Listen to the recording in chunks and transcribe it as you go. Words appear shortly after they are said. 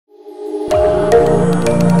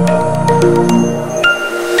Alo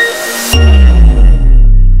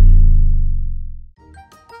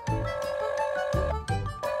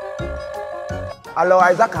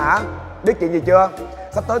Isaac hả? Biết chuyện gì chưa?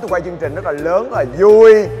 Sắp tới tôi quay chương trình rất là lớn, rất là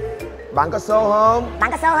vui. Bạn có show không?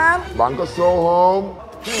 Bạn có show không? Bạn có show không?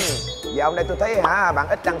 Dạo hôm nay tôi thấy hả, bạn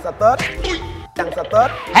ít đăng status. Đăng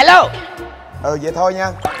status. Hello. Vậy thôi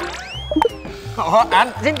nha.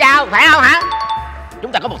 Anh xin chào, khỏe không hả?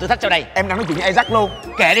 Chúng ta có một thử thách sau đây. Em đang nói chuyện với Isaac luôn.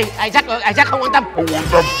 Kệ đi, Isaac không quan tâm. Không quan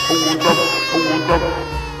tâm.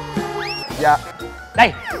 Dạ.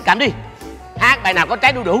 Đây, cầm đi. Hát bài nào có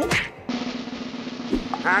trái đu đủ.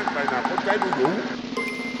 Hát bài nào có trái đu đủ.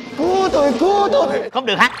 Cứu tôi. Không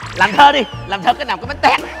được hát, làm thơ đi. Làm thơ cái nào có bánh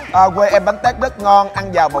tét. Quê em bánh tét rất ngon,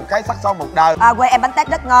 ăn vào một cái sắc son một đời. Quê em bánh tét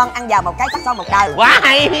rất ngon, ăn vào một cái sắc son một đời. Quá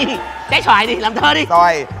hay. Trái xoài đi, làm thơ đi.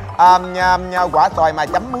 Xoài. Quả xoài mà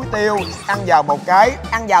chấm muối tiêu, ăn vào một cái.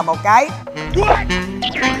 Ăn vào một cái.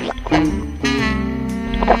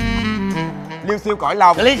 Liêu xiêu cõi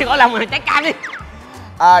lòng. Liêu xiêu cõi lòng rồi, trái cam đi.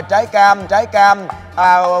 Trái cam.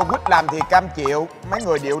 Quýt làm thì cam chịu. Mấy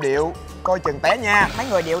người điệu coi chừng té nha. Mấy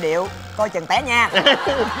người điệu coi chừng té nha.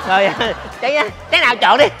 Rồi, trái nào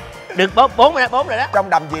chọn đi. Được bốn rồi đó. Trong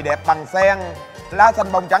đầm gì đẹp bằng sen. Lá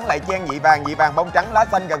xanh bông trắng lại chen nhị vàng bông trắng, lá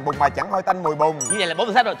xanh gần bùn mà chẳng hôi tanh mùi bùn. Như vậy là 4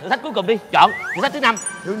 thử thách rồi, thử thách cuối cùng đi. Chọn thử thách thứ 5.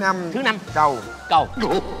 Thứ năm. Cầu.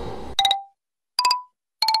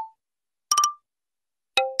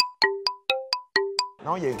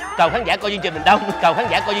 Nói gì? Cầu khán giả coi chương trình mình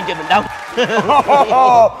đông.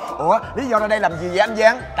 Ủa, lý do ở đây làm gì vậy anh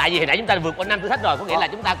Giang? Tại vì hồi nãy chúng ta vượt qua 5 thử thách rồi, có nghĩa là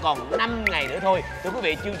chúng ta còn 5 ngày nữa thôi. Thưa quý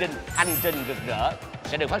vị, chương trình Hành Trình Rực Rỡ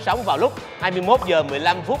sẽ được phát sóng vào lúc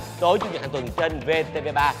 21h15 tối Chủ Nhật hàng tuần trên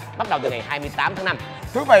VTV3, bắt đầu từ ngày 28 tháng 5.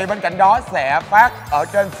 Thưa quý vị, bên cạnh đó sẽ phát ở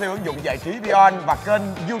trên siêu ứng dụng giải trí Beyond và kênh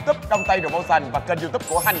YouTube Đông Tây Promotion và kênh YouTube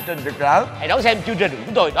của Hành Trình Rực Rỡ. Hãy đón xem chương trình của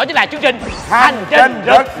chúng tôi, đó chính là chương trình Hành Trình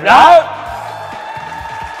Rực Rỡ.